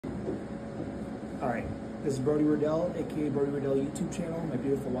All right, this is Brody Riddell, aka Brody Riddell YouTube channel. My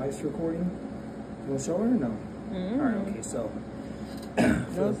beautiful wife's recording. You want to show her or no? All right, okay, so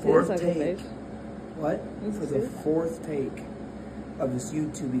for the fourth take, for the fourth take of this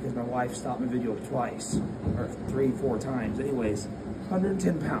YouTube, because my wife stopped my video twice, or 3-4 times. Anyways,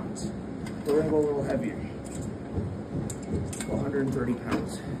 110 pounds. We're gonna go a little heavier. 130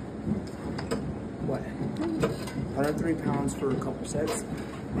 pounds. What? 103 pounds for a couple sets.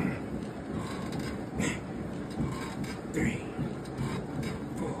 3,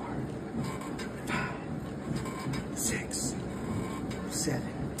 4, 5, 6, 7,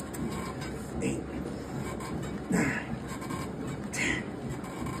 8, 9, 10,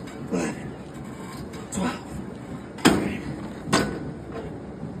 11, 12.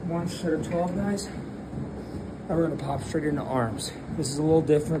 One set of 12, guys. Now we're gonna pop straight into arms. This is a little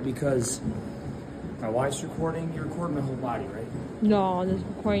different because my wife's recording. You're recording my whole body, right? No, I'm just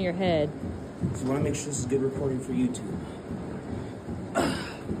recording your head. So I want to make sure this is good recording for YouTube. 2,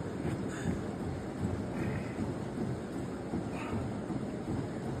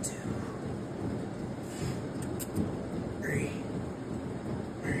 3,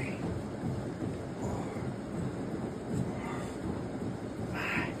 4,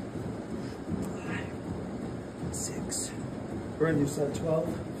 5, 6. We're gonna do set 12.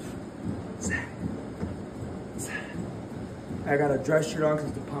 7. I got a dress shirt on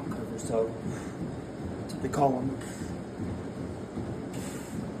because it's the pump cover, so that's what they call them.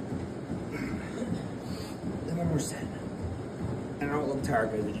 And one more set. And I don't look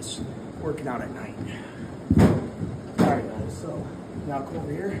tired, guys. I'm just working out at night. Alright, guys, so now come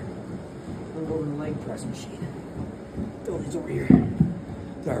over here. We're going to the leg press machine. Throw these over here.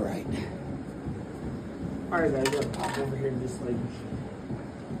 Alright. Alright, guys, we're going to pop over here to this leg machine.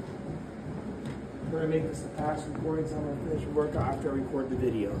 We're gonna make this a fast recording, so I'm gonna finish the workout after I record the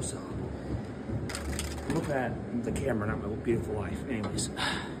video. So look at the camera, not my beautiful wife. Anyways,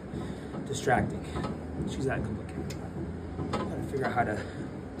 distracting. She's that complicated. Gotta figure out how to.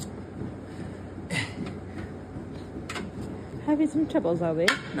 Having some troubles, are we?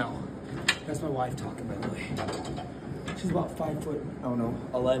 No, that's my wife talking, by the way. She's about 5 foot. Oh no,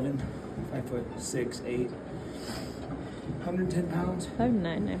 11, 5'6", 8. 110 pounds?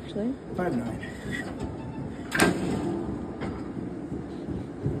 5'9", actually. 5'9".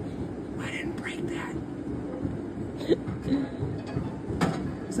 I didn't break that.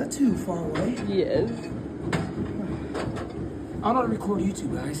 Is that too far away? Yes. I don't know how to record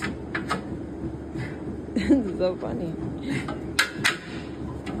YouTube, guys. This is so funny.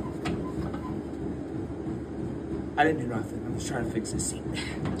 I didn't do nothing. I'm just trying to fix this seat.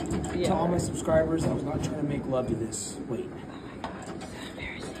 Yeah. To all my subscribers, I was not trying to make love to this weight. Oh my god, this is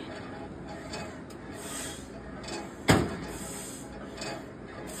embarrassing.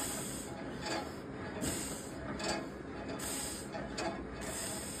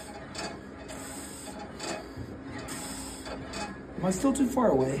 Am I still too far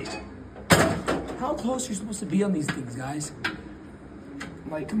away? How close are you supposed to be on these things, guys?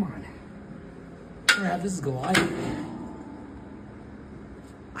 Like, come on. Yeah, this is Goliath.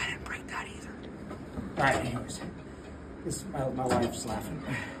 I didn't break that either. All right, anyways. This, my wife's laughing.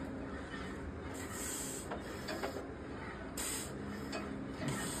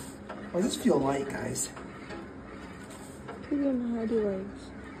 What does this feel like, guys? You don't know how to do legs.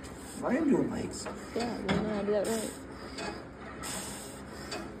 I am doing legs. Yeah, you don't know how to do that right.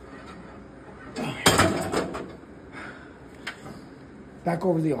 Back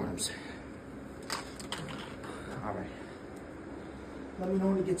over the arms. All right. Let me know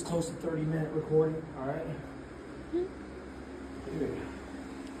when it gets close to 30-minute recording, all right? Here we go.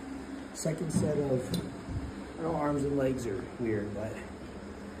 Second set of, I know arms and legs are weird, but.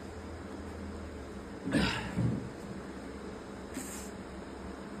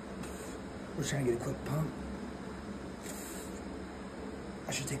 We're trying to get a quick pump.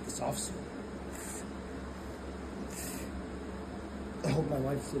 I should take this off soon. I hope my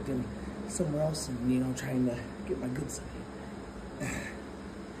wife's looking somewhere else and, you know, trying to get my good side.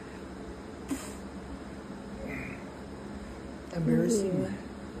 Embarrassing. Weird.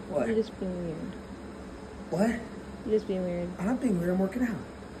 What? You're just being weird. What? You're just being weird. I'm not being weird, I'm working out.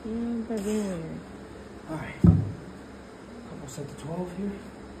 You're being weird. Alright. Couple set to 12 here.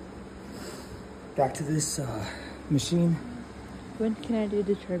 Back to this machine. When can I do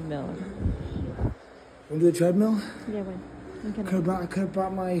the treadmill? Want to do the treadmill? Yeah, when? When can I? I could have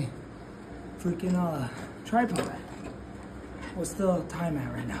brought my freaking tripod. What's the time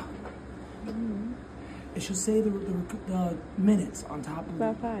at right now? It should say the minutes on top of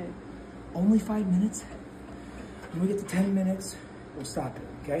About 5. Only 5 minutes? When we get to 10 minutes, we'll stop it,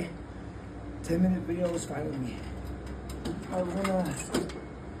 okay? 10-minute video is fine with me. Alright, we're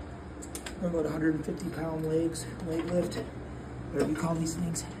gonna go to 150-pound legs, leg lift, whatever you call these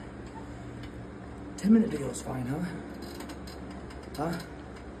things. 10-minute video is fine, huh? Huh?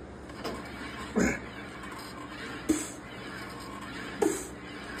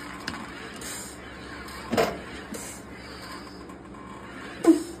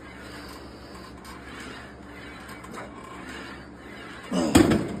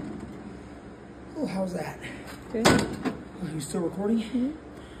 Oh, how's that? Good. Are you still recording? Mm-hmm. You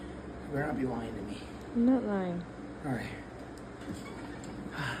better not be lying to me. I'm not lying. Alright.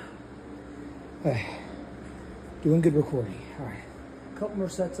 Doing good recording. Alright. A couple more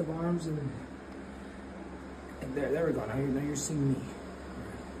sets of arms and there we go. Now you're seeing me.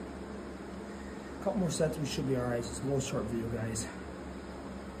 A couple more sets, we should be alright. It's a little short video, guys.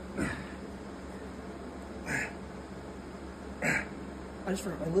 I just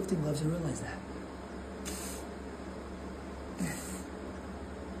forgot my lifting gloves. I realized that.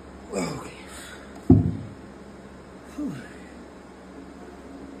 Okay. Whew.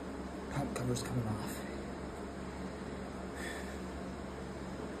 Pump cover's coming off.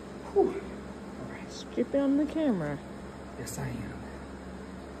 Whew. All right. Strip it on the camera. Yes, I am.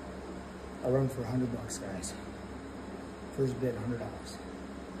 I run for $100, guys. First bid, $100.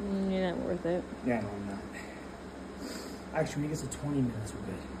 You're not worth it. Yeah, no, I'm not. Actually, when it gets to 20 minutes, we're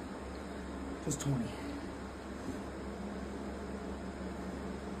good. Just 20.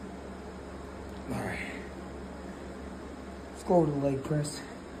 All right. Let's go over to the leg press.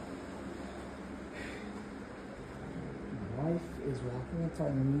 My wife is walking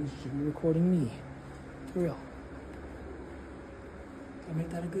outside my knees. She should be recording me. For real. I'll make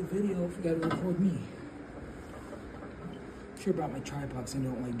that a good video if you gotta record me. Sure about my tripod because I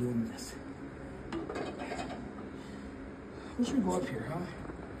don't like doing this. We should go up here, huh?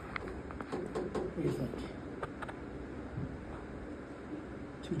 What do you think?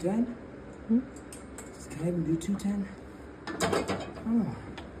 210? Hmm? Can I even do 210? Oh.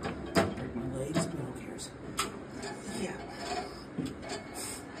 Break my legs, but who cares? Yeah.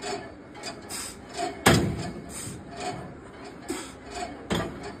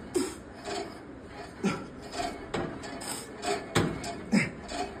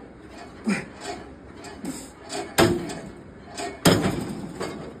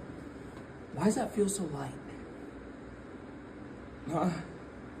 Why does that feel so light? Huh?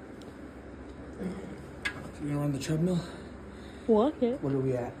 So you gonna run the treadmill? Walk it. What are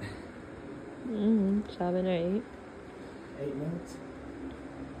we at? 7 or 8. 8 minutes?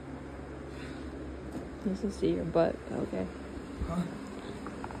 Just to see your butt. Okay. Huh?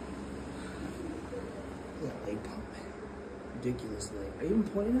 That leg pump. Ridiculous leg. Are you even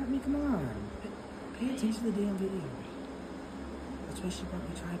pointing at me? Come on. Pay attention to the damn video. That's why she brought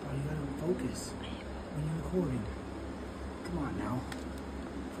me a tripod. You gotta focus when you're recording. Come on now.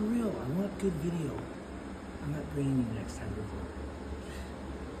 For real, I want good video. I'm not bringing you next time to record.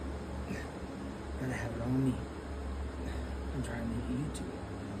 Gotta have it on me. I'm trying to make a YouTube.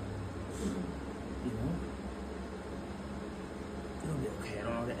 You know? It'll be okay. I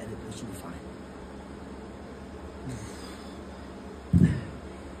don't know how to edit, but it should be fine.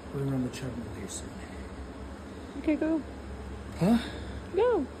 We're gonna run the treadmill here soon. Okay, go. Huh?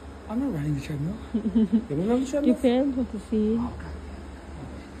 Go. I'm not running the treadmill. You wanna run the treadmill? Your fans want to see. Oh, God.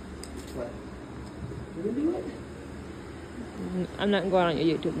 What? You gonna do it? I'm not going on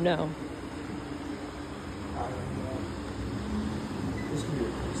your YouTube, no. This can be a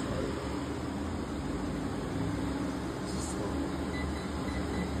quick start. This is slow.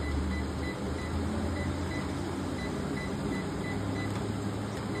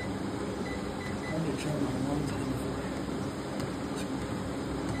 I need to try my long time before.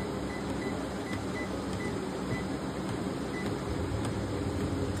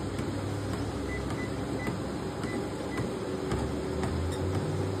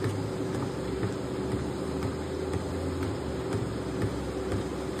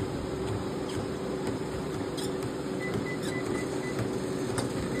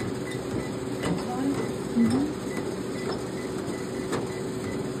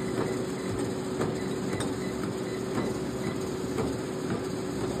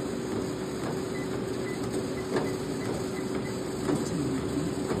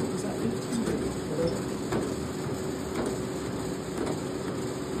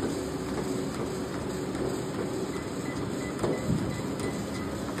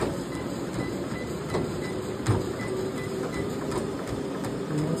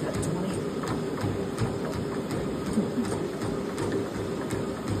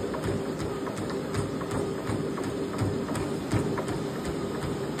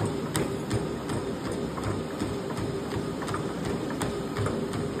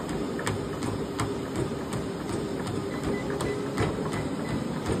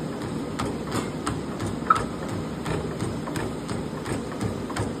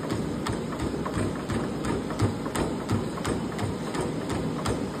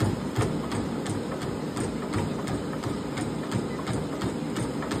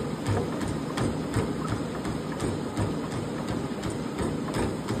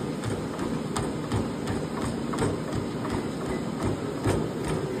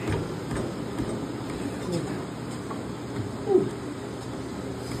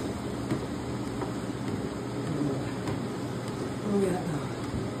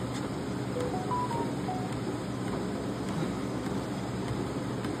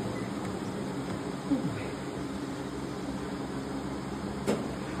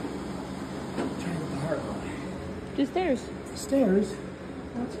 Do stairs. Stairs?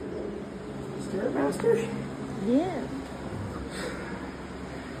 What? Stairmaster? Yeah.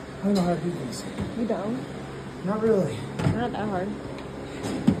 I don't know how to do this. You don't? Not really. Not that hard.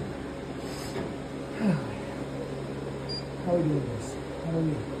 How are we doing this? How are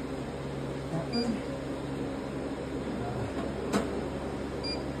we? That way?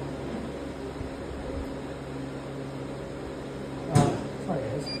 Sorry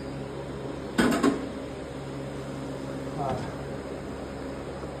guys.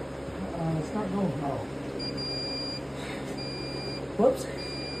 It's not going well. Whoops.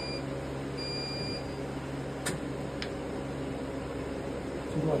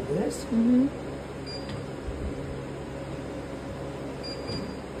 So go like this? Mm-hmm.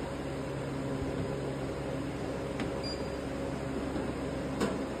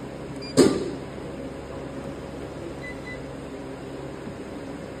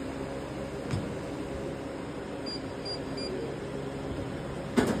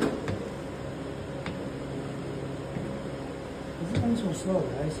 This is going so slow,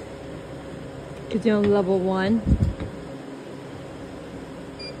 guys. Because you're on level 1.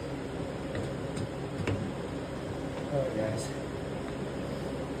 Alright, guys.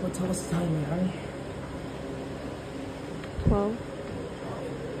 What tell us the time, honey? 12.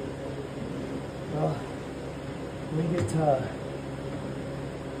 Well, we get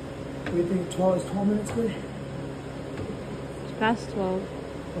we think 12 is 12 minutes good? It's past 12.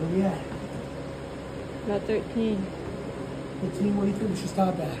 What are we at? About 13. 15, what do you think we should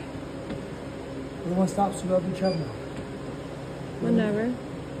stop at? We don't want to stop so we don't do trouble. Whenever.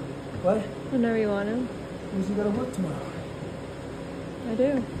 What? Whenever you want to. Because you gotta work tomorrow. I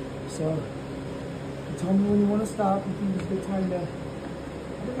do. So, you tell me when you want to stop. You think it's a good time to... I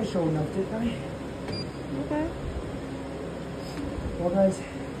think I showed enough, didn't I? Okay. Well, guys, I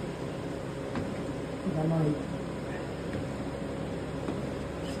think I might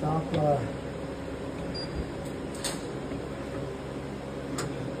stop,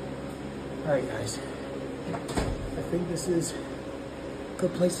 Alright, guys. I think this is a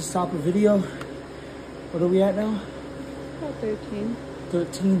good place to stop a video. What are we at now? About 13.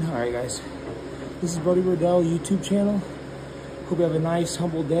 13. Alright, guys. This is Brody Rodell YouTube channel. Hope you have a nice,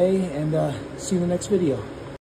 humble day, and see you in the next video.